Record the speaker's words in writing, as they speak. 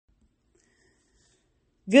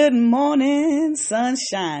Good morning,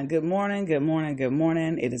 sunshine. Good morning, good morning, good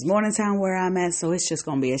morning. It is morning time where I'm at, so it's just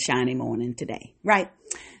going to be a shiny morning today, right?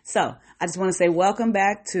 So I just want to say welcome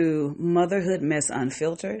back to Motherhood Mess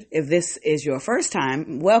Unfiltered. If this is your first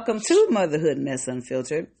time, welcome to Motherhood Mess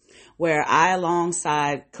Unfiltered, where I,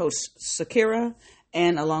 alongside Coach Sakira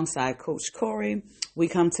and alongside Coach Corey, we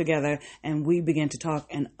come together and we begin to talk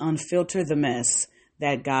and unfilter the mess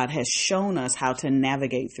that God has shown us how to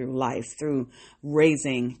navigate through life, through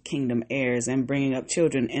raising kingdom heirs and bringing up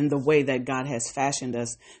children in the way that God has fashioned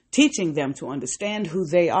us, teaching them to understand who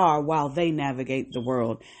they are while they navigate the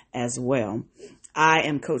world as well. I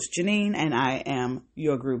am Coach Janene, and I am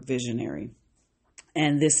your group visionary.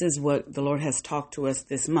 And this is what the Lord has talked to us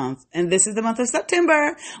this month. And this is the month of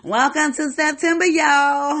September. Welcome to September,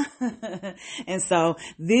 y'all. And so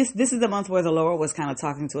this is the month where the Lord was kind of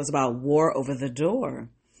talking to us about war over the door.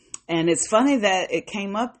 And it's funny that it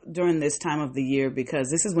came up during this time of the year because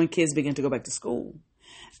this is when kids begin to go back to school.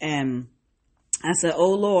 And I said,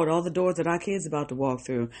 oh Lord, all the doors that our kids about to walk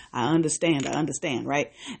through, I understand,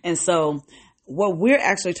 right? And so what we're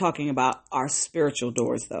actually talking about are spiritual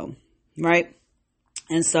doors though, right?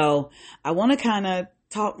 And so I want to kind of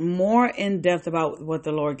talk more in depth about what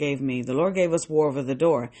the Lord gave me. The Lord gave us war over the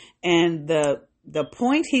door. And the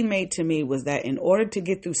point he made to me was that in order to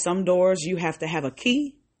get through some doors, you have to have a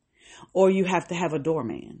key or you have to have a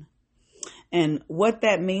doorman. And what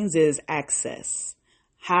that means is access.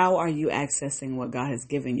 How are you accessing what God has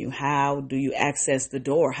given you? How do you access the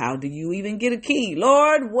door? How do you even get a key?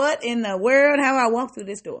 Lord, what in the world? How do I walk through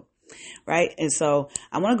this door? Right. And so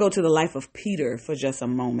I want to go to the life of Peter for just a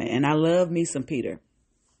moment. And I love me some Peter.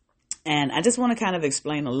 And I just want to kind of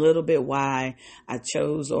explain a little bit why I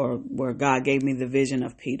chose or where God gave me the vision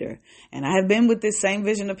of Peter. And I have been with this same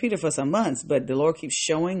vision of Peter for some months, but the Lord keeps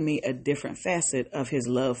showing me a different facet of his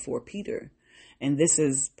love for Peter. And this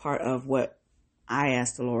is part of what I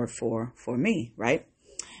asked the Lord for me. Right.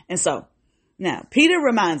 And so now Peter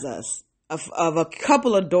reminds us of a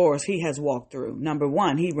couple of doors he has walked through. Number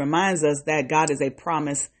one, he reminds us that God is a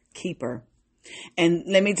promise keeper. And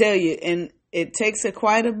let me tell you, and it takes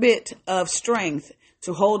quite a bit of strength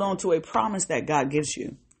to hold on to a promise that God gives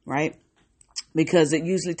you, right? Because it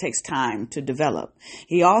usually takes time to develop.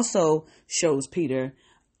 He also shows Peter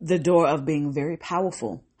the door of being very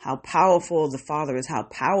powerful. How powerful the Father is, how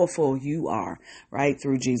powerful you are, right,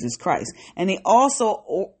 through Jesus Christ. And he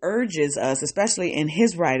also urges us, especially in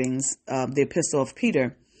his writings, the Epistle of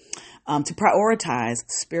Peter, to prioritize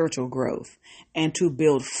spiritual growth and to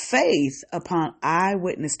build faith upon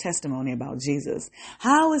eyewitness testimony about Jesus.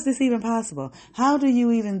 How is this even possible? How do you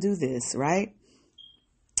even do this, right?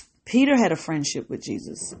 Peter had a friendship with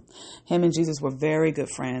Jesus. Him and Jesus were very good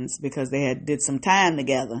friends because they had did some time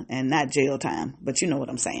together and not jail time, but you know what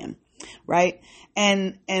I'm saying, right?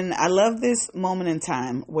 And I love this moment in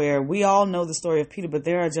time where we all know the story of Peter, but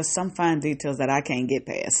there are just some fine details that I can't get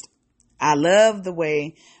past. I love the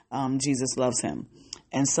way Jesus loves him.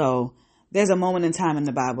 And so there's a moment in time in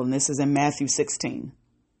the Bible, and this is in Matthew 16.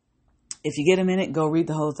 If you get a minute, go read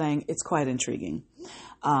the whole thing. It's quite intriguing.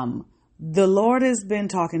 The Lord has been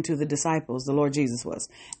talking to the disciples, the Lord Jesus was,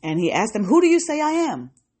 and he asked them, who do you say I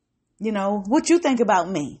am? You know, what you think about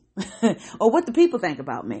me or what the people think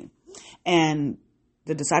about me. And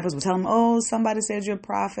the disciples would tell him, oh, somebody said you're a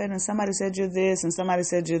prophet and somebody said you're this and somebody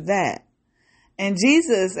said you're that. And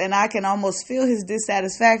Jesus, and I can almost feel his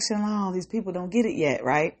dissatisfaction. Oh, these people don't get it yet,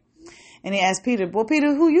 right? And he asked Peter, well,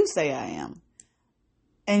 Peter, who you say I am?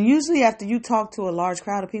 And usually after you talk to a large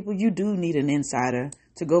crowd of people, you do need an insider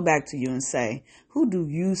to go back to you and say, who do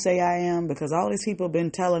you say I am? Because all these people have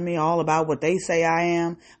been telling me all about what they say I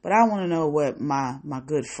am, but I want to know what my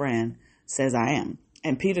good friend says I am.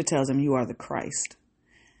 And Peter tells him, you are the Christ.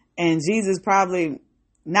 And Jesus, probably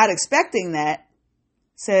not expecting that,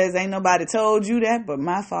 says, ain't nobody told you that but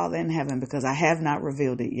my Father in heaven, because I have not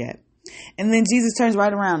revealed it yet. And then Jesus turns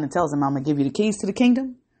right around and tells him, I'm going to give you the keys to the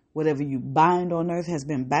kingdom. Whatever you bind on earth has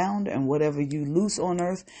been bound, and whatever you loose on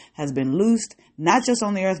earth has been loosed, not just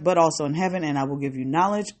on the earth, but also in heaven. And I will give you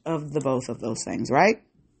knowledge of the both of those things, right?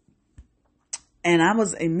 And I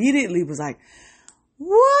was immediately like,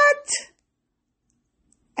 what?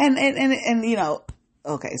 And you know,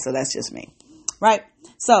 okay, so that's just me, right?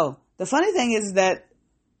 So the funny thing is that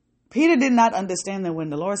Peter did not understand that when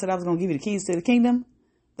the Lord said, I was going to give you the keys to the kingdom,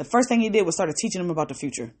 the first thing he did was started teaching him about the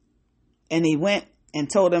future. And he went and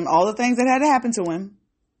told him all the things that had to happen to him.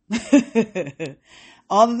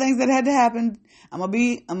 All the things that had to happen. I'm gonna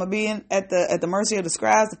be at the mercy of the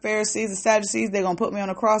scribes, the Pharisees, the Sadducees. They're gonna put me on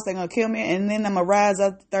a cross. They're gonna kill me, and then I'm gonna rise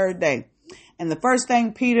up the third day. And the first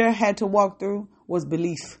thing Peter had to walk through was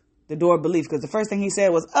belief. the door of belief. Because the first thing he said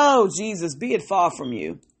was, "Oh, Jesus, be it far from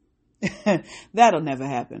you." That'll never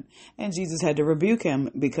happen. And Jesus had to rebuke him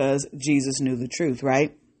because Jesus knew the truth,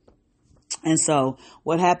 right? And so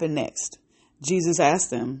what happened next? Jesus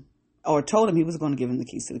asked him, or told him he was going to give him the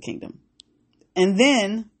keys to the kingdom. And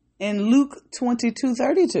then in Luke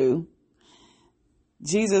 22:32,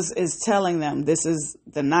 Jesus is telling them this is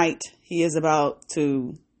the night he is about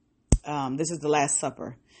to, this is the Last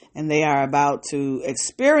Supper. And they are about to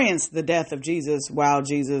experience the death of Jesus while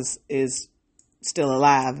Jesus is still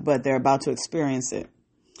alive, but they're about to experience it.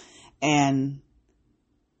 And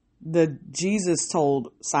Jesus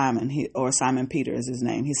told Simon, Simon Peter is his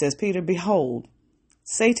name. He says, "Peter, behold,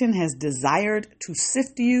 Satan has desired to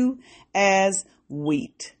sift you as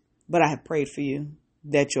wheat, but I have prayed for you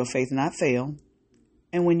that your faith not fail.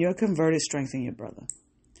 And when you're converted, strengthen your brother."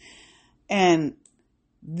 And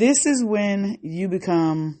this is when you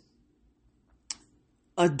become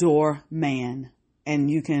a doorman,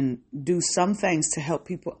 and you can do some things to help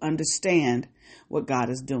people understand what God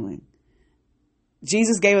is doing.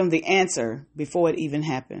 Jesus gave him the answer before it even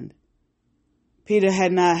happened. Peter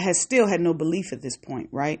still had no belief at this point,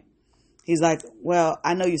 right? He's like, "Well,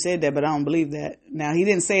 I know you said that, but I don't believe that." Now, he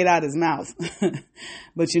didn't say it out of his mouth.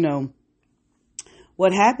 But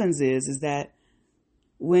what happens is that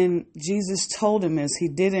when Jesus told him this, he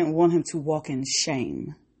didn't want him to walk in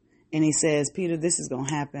shame. And he says, "Peter, this is going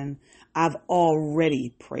to happen. I've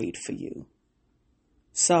already prayed for you."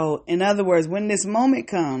 So, in other words, when this moment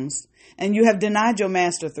comes and you have denied your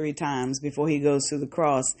master 3 times before he goes to the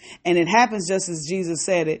cross, and it happens just as Jesus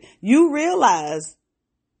said it, you realize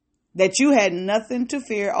that you had nothing to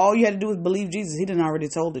fear. All you had to do was believe Jesus. He done already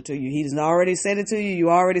told it to you. He done already said it to you. You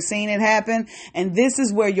already seen it happen. And this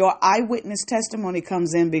is where your eyewitness testimony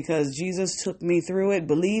comes in, because Jesus took me through it.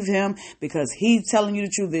 Believe him, because he's telling you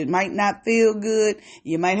the truth. It might not feel good.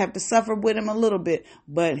 You might have to suffer with him a little bit,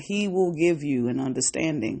 but he will give you an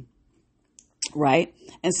understanding. Right?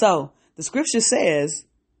 And so the scripture says,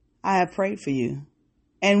 "I have prayed for you."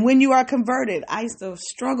 And when you are converted, I used to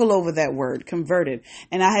struggle over that word, converted.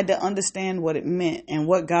 And I had to understand what it meant. And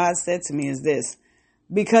what God said to me is this: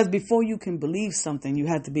 because before you can believe something, you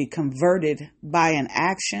have to be converted by an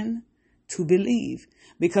action to believe.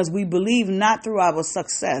 Because we believe not through our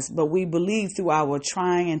success, but we believe through our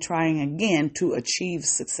trying and trying again to achieve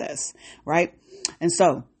success, right? And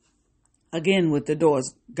so, again, with the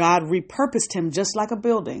doors, God repurposed him just like a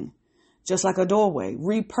building. Just like a doorway,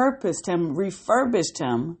 repurposed him, refurbished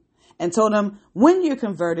him, and told him, when you're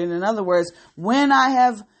converted, in other words, when I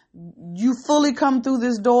have you fully come through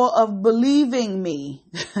this door of believing me,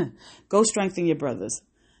 go strengthen your brothers,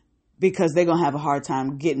 because they're going to have a hard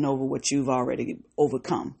time getting over what you've already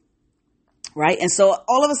overcome. Right? And so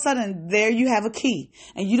all of a sudden, there you have a key,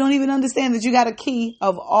 and you don't even understand that you got a key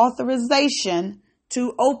of authorization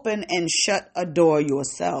to open and shut a door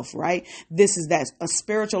yourself, right? This is a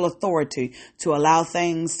spiritual authority to allow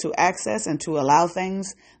things to access and to allow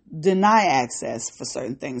things deny access for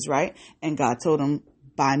certain things, right? And God told him,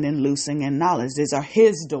 binding, loosing, and knowledge. These are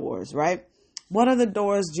his doors, right? What are the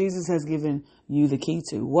doors Jesus has given you the key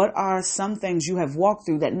to? What are some things you have walked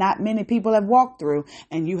through that not many people have walked through,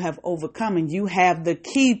 and you have overcome, and you have the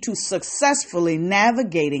key to successfully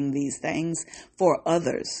navigating these things for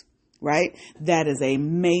others? Right? That is a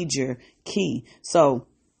major key. So,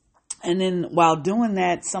 and then while doing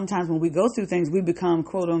that, sometimes when we go through things, we become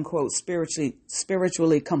quote unquote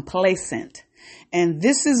spiritually complacent. And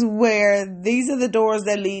this is where these are the doors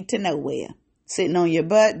that lead to nowhere. Sitting on your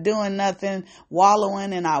butt, doing nothing,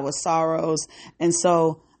 wallowing in our sorrows. And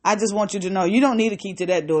so I just want you to know, you don't need a key to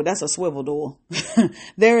that door. That's a swivel door.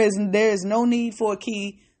 There is no need for a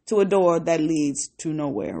key to a door that leads to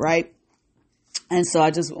nowhere, right? And so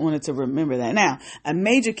I just wanted to remember that. Now, a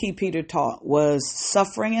major key Peter taught was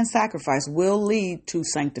suffering and sacrifice will lead to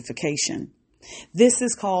sanctification. This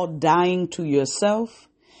is called dying to yourself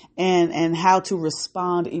and how to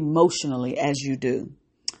respond emotionally as you do.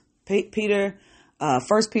 Peter, 1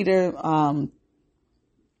 Peter,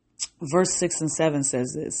 verse 6 and 7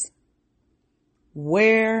 says this: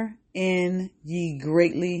 "Wherein ye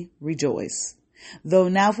greatly rejoice, though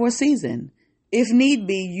now for a season, if need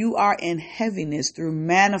be, you are in heaviness through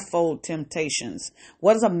manifold temptations."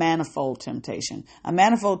 What is a manifold temptation? A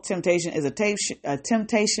manifold temptation is a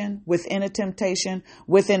temptation within a temptation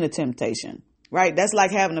within a temptation, right? That's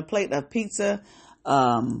like having a plate of pizza,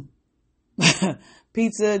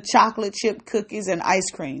 pizza, chocolate chip cookies, and ice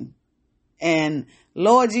cream. And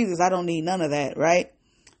Lord Jesus, I don't need none of that, right?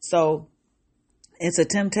 So It's a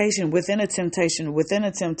temptation within a temptation within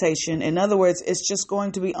a temptation. In other words, it's just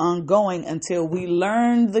going to be ongoing until we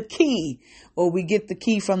learn the key, or we get the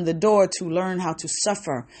key from the door to learn how to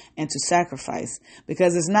suffer and to sacrifice.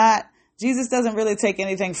 Because Jesus doesn't really take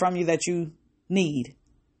anything from you that you need,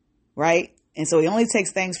 right? And so he only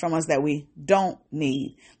takes things from us that we don't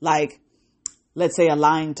need. Like, let's say a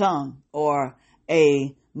lying tongue, or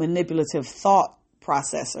a manipulative thought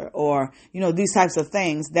processor, or, these types of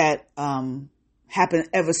things that, happen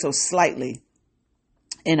ever so slightly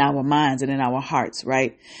in our minds and in our hearts,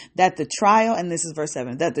 right? That the trial, and this is verse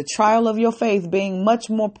 7, that the trial of your faith, being much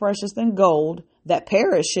more precious than gold that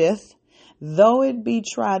perisheth, though it be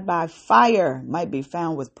tried by fire, might be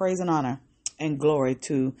found with praise and honor and glory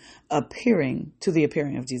to the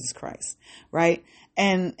appearing of Jesus Christ, right?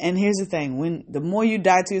 And here's the thing, the more you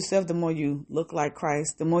die to yourself, the more you look like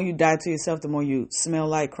Christ. The more you die to yourself, the more you smell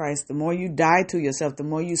like Christ. The more you die to yourself, the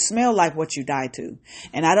more you smell like what you die to.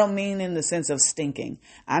 And I don't mean in the sense of stinking.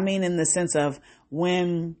 I mean in the sense of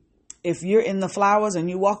if you're in the flowers and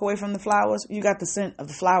you walk away from the flowers, you got the scent of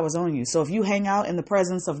the flowers on you. So if you hang out in the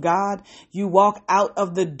presence of God, you walk out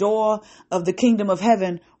of the door of the kingdom of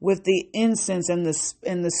heaven with the incense and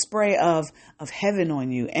the spray of heaven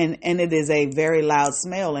on you. And it is a very loud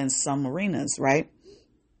smell in some arenas, right?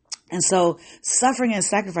 And so suffering and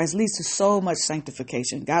sacrifice leads to so much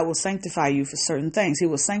sanctification. God will sanctify you for certain things. He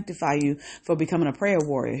will sanctify you for becoming a prayer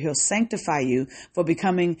warrior. He'll sanctify you for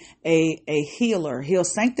becoming a healer. He'll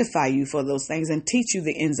sanctify you for those things and teach you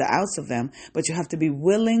the ins and outs of them. But you have to be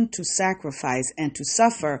willing to sacrifice and to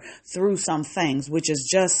suffer through some things, which is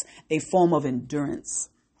just a form of endurance.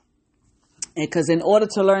 Because in order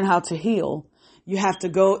to learn how to heal, you have to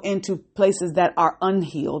go into places that are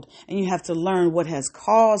unhealed, and you have to learn what has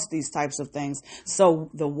caused these types of things. So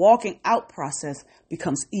the walking out process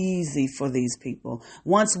becomes easy for these people.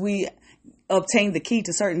 Once we obtain the key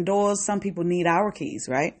to certain doors, some people need our keys,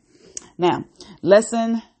 right? Now,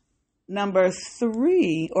 lesson number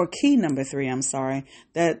 3, or key number 3,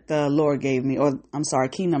 that the Lord gave me,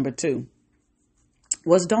 key number 2,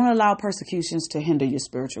 was don't allow persecutions to hinder your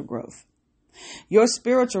spiritual growth. Your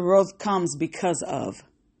spiritual growth comes because of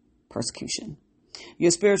persecution.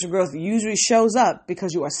 Your spiritual growth usually shows up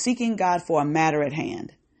because you are seeking God for a matter at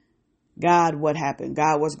hand. God, what happened?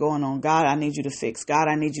 God, what's going on? God, I need you to fix. God,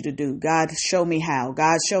 I need you to do. God, show me how.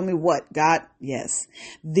 God, show me what. God, yes.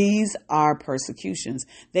 These are persecutions.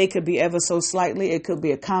 They could be ever so slightly. It could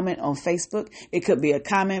be a comment on Facebook. It could be a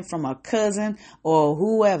comment from a cousin or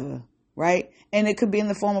whoever, right? And it could be in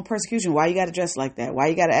the form of persecution. Why you got to dress like that? Why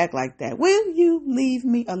you got to act like that? Will you leave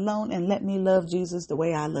me alone and let me love Jesus the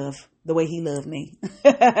way he loved me?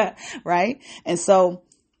 Right? And so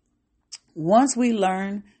once we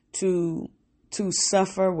learn to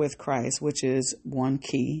suffer with Christ, which is one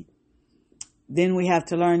key, then we have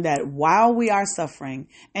to learn that while we are suffering,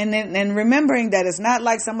 and remembering that it's not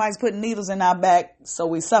like somebody's putting needles in our back so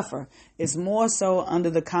we suffer. It's more so under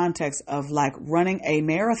the context of like running a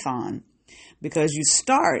marathon. Because you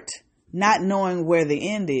start not knowing where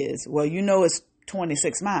the end is. Well, it's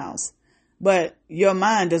 26 miles, but your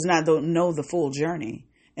mind does not know the full journey.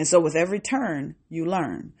 And so with every turn, you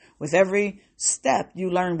learn. With every step,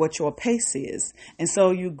 you learn what your pace is. And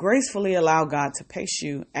so you gracefully allow God to pace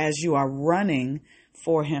you as you are running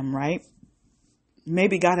for him, right?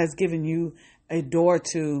 Maybe God has given you a door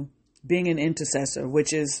to being an intercessor,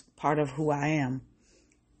 which is part of who I am.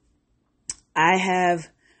 I have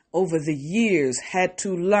over the years had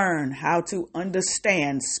to learn how to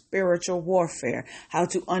understand spiritual warfare, how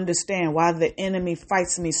to understand why the enemy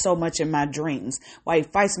fights me so much in my dreams, why he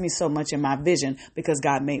fights me so much in my vision, because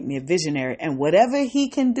God made me a visionary. And whatever he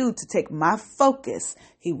can do to take my focus,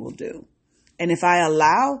 he will do. And if I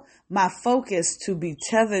allow my focus to be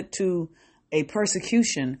tethered to a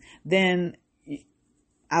persecution, then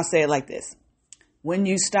I'll say it like this. When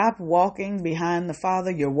you stop walking behind the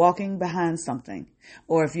Father, you're walking behind something.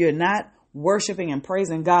 Or if you're not worshiping and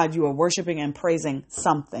praising God, you are worshiping and praising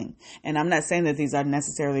something. And I'm not saying that these are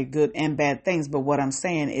necessarily good and bad things, but what I'm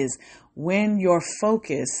saying is when your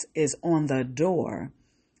focus is on the door,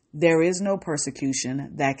 there is no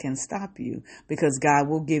persecution that can stop you, because God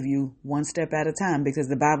will give you one step at a time, because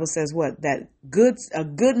the Bible says what? That a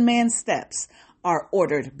good man's steps are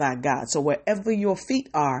ordered by God. So wherever your feet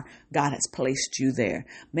are, God has placed you there.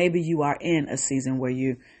 Maybe you are in a season where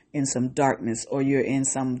you're in some darkness, or you're in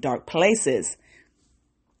some dark places.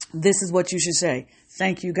 This is what you should say.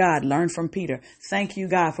 Thank you, God. Learn from Peter. Thank you,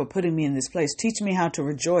 God, for putting me in this place. Teach me how to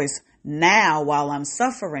rejoice now while I'm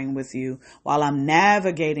suffering with you, while I'm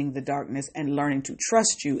navigating the darkness and learning to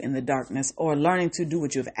trust you in the darkness, or learning to do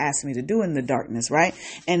what you've asked me to do in the darkness, right?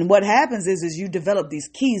 And what happens is you develop these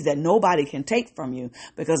keys that nobody can take from you,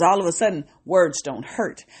 because all of a sudden words don't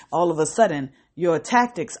hurt. All of a sudden your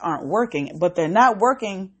tactics aren't working, but they're not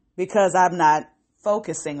working because I'm not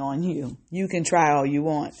focusing on you. You can try all you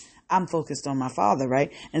want. I'm focused on my Father,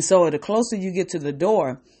 right? And so the closer you get to the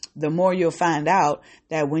door, the more you'll find out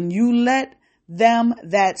that when you let them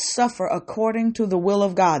that suffer according to the will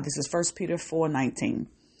of God, this is 1 Peter 4:19.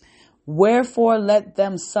 Wherefore let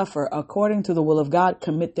them suffer according to the will of God,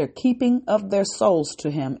 commit their keeping of their souls to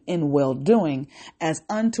him in well doing, as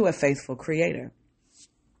unto a faithful creator.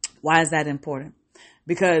 Why is that important?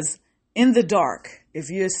 Because in the dark, if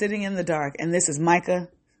you're sitting in the dark, and this is Micah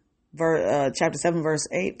chapter 7, verse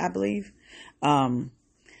 8, I believe,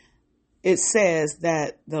 it says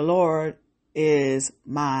that the Lord is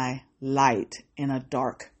my light in a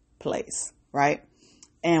dark place, right?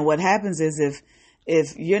 And what happens is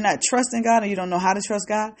if you're not trusting God, or you don't know how to trust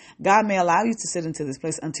God, God may allow you to sit into this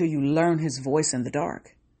place until you learn his voice in the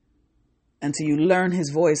dark, until you learn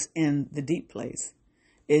his voice in the deep place,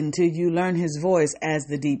 until you learn his voice as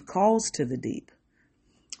the deep calls to the deep,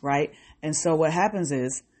 right? And so what happens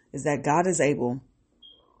is that God is able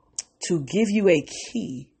to give you a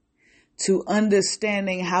key to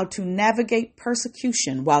understanding how to navigate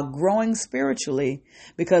persecution while growing spiritually,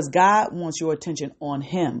 because God wants your attention on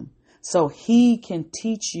him, so he can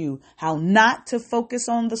teach you how not to focus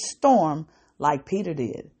on the storm like Peter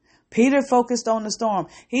did. Peter focused on the storm.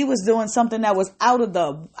 He was doing something that was out of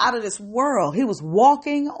this world. He was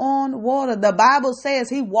walking on water. The Bible says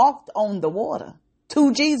he walked on the water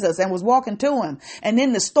to Jesus and was walking to him. And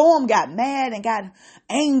then the storm got mad and got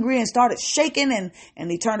angry and started shaking. And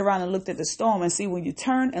he turned around and looked at the storm. And see, when you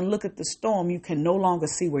turn and look at the storm, you can no longer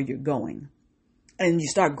see where you're going. And you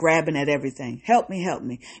start grabbing at everything. Help me, help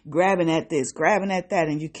me. Grabbing at this, grabbing at that.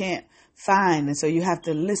 And you can't find. And so you have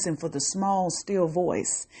to listen for the small, still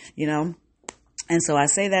voice, you know. And so I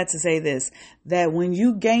say that to say this, that when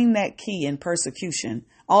you gain that key in persecution,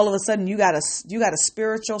 all of a sudden you got a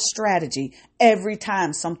spiritual strategy every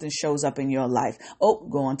time something shows up in your life. Oh,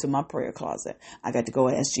 go into my prayer closet. I got to go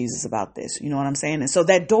ask Jesus about this. You know what I'm saying? And so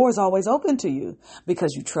that door is always open to you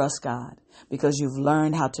because you trust God, because you've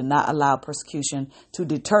learned how to not allow persecution to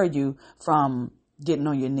deter you from getting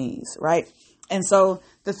on your knees, right? And so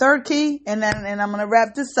the third key, and I'm going to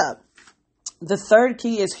wrap this up. The third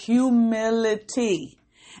key is humility.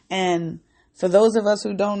 And for those of us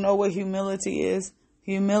who don't know what humility is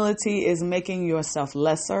making yourself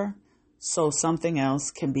lesser so something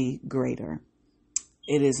else can be greater.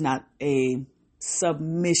 It is not a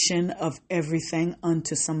submission of everything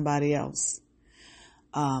unto somebody else.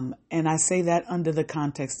 And I say that under the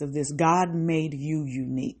context of this. God made you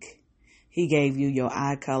unique. He gave you your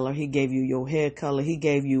eye color. He gave you your hair color. He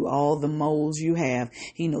gave you all the moles you have.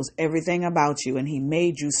 He knows everything about you, and he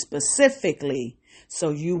made you specifically so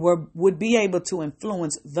you would be able to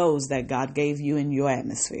influence those that God gave you in your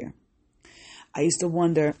atmosphere. I used to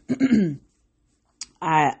wonder, and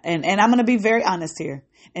I'm going to be very honest here,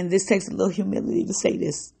 and this takes a little humility to say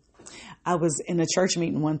this. I was in a church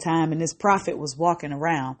meeting one time, and this prophet was walking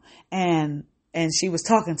around, and she was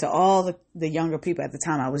talking to all the younger people. At the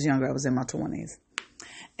time I was younger, I was in my 20s.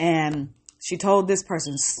 And she told this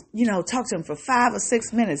person, talk to him for 5 or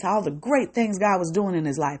 6 minutes, all the great things God was doing in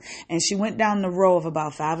his life. And she went down the row of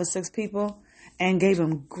about 5 or 6 people and gave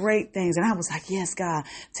him great things. And I was like, yes, God,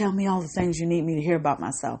 tell me all the things you need me to hear about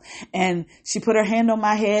myself. And she put her hand on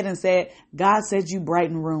my head and said, God said you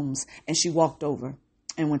brighten rooms. And she walked over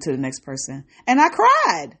and went to the next person. And I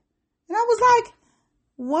cried. And I was like,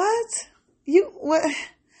 what? What?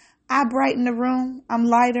 I brighten the room. I'm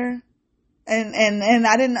lighter. And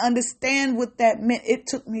I didn't understand what that meant. It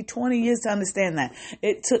took me 20 years to understand that.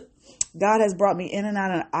 God has brought me in and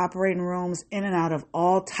out of operating rooms, in and out of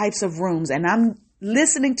all types of rooms. And I'm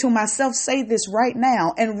listening to myself say this right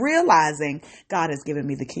now and realizing God has given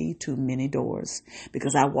me the key to many doors,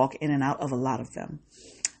 because I walk in and out of a lot of them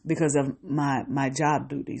because of my job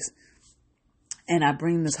duties. And I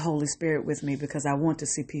bring this Holy Spirit with me because I want to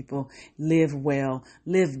see people live well,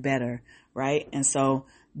 live better, right? And so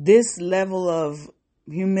this level of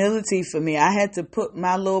humility for me, I had to put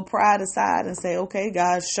my little pride aside and say, okay,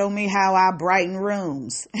 God, show me how I brighten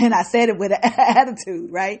rooms. And I said it with an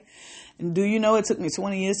attitude, right? And do you know, it took me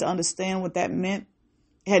 20 years to understand what that meant.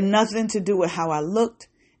 It had nothing to do with how I looked.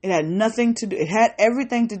 It had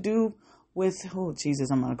everything to do with, oh, Jesus,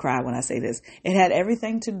 I'm going to cry when I say this. It had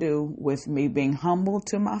everything to do with me being humble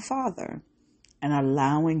to my Father and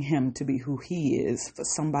allowing him to be who he is for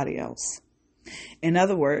somebody else. In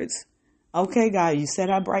other words, okay, God, you said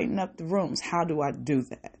I brighten up the rooms. How do I do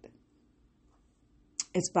that?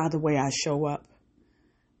 It's by the way I show up.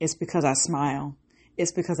 It's because I smile.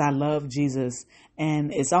 It's because I love Jesus.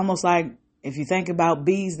 And it's almost like, if you think about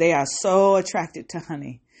bees, they are so attracted to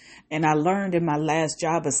honey. And I learned in my last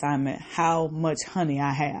job assignment how much honey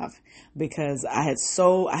I have, because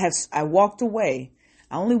I walked away.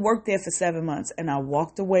 I only worked there for 7 months, and I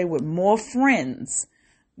walked away with more friends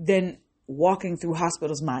than walking through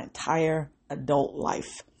hospitals my entire adult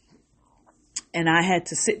life. And I had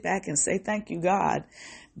to sit back and say, thank you, God,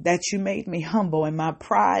 that you made me humble, and my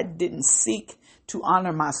pride didn't seek to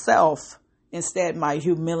honor myself. Instead, my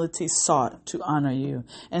humility sought to honor you.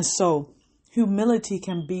 And so humility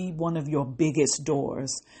can be one of your biggest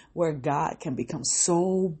doors, where God can become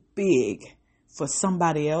so big for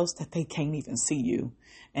somebody else that they can't even see you.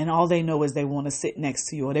 And all they know is they want to sit next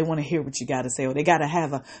to you, or they want to hear what you got to say, or they got to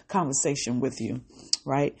have a conversation with you,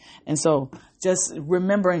 right? And so just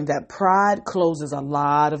remembering that pride closes a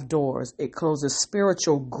lot of doors. It closes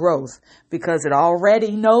spiritual growth because it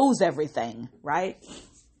already knows everything, right?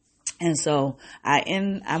 And so I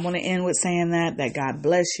want to end with saying that God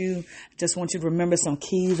bless you. Just want you to remember some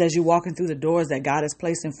keys as you're walking through the doors that God has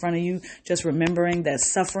placed in front of you. Just remembering that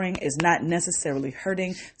suffering is not necessarily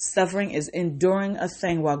hurting. Suffering is enduring a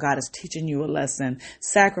thing while God is teaching you a lesson.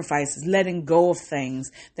 Sacrifice is letting go of things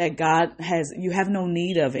that you have no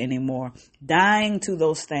need of anymore. Dying to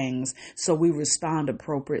those things so we respond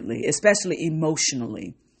appropriately, especially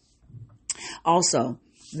emotionally. Also,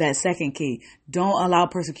 that second key, don't allow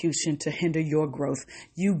persecution to hinder your growth.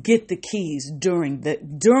 You get the keys during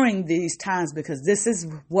these times, because this is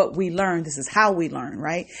what we learn. This is how we learn,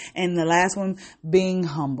 right? And the last one, being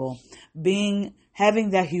humble,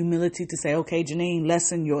 having that humility to say, okay, Janene,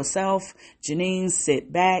 lessen yourself. Janene, sit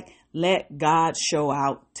back. Let God show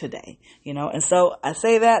out today, and so I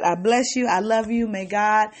say that I bless you. I love you. May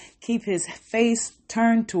God keep his face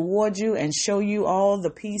turned towards you and show you all the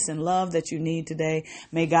peace and love that you need today.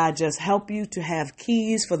 May God just help you to have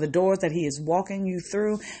keys for the doors that he is walking you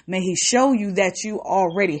through. May he show you that you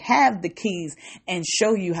already have the keys and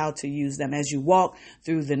show you how to use them as you walk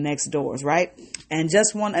through the next doors, right? And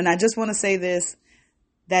I just want to say this,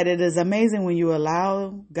 that it is amazing when you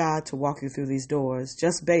allow God to walk you through these doors,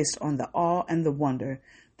 just based on the awe and the wonder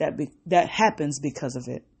that happens because of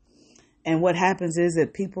it. And what happens is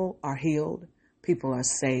that people are healed, people are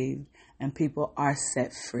saved, and people are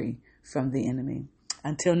set free from the enemy.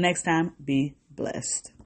 Until next time, be blessed.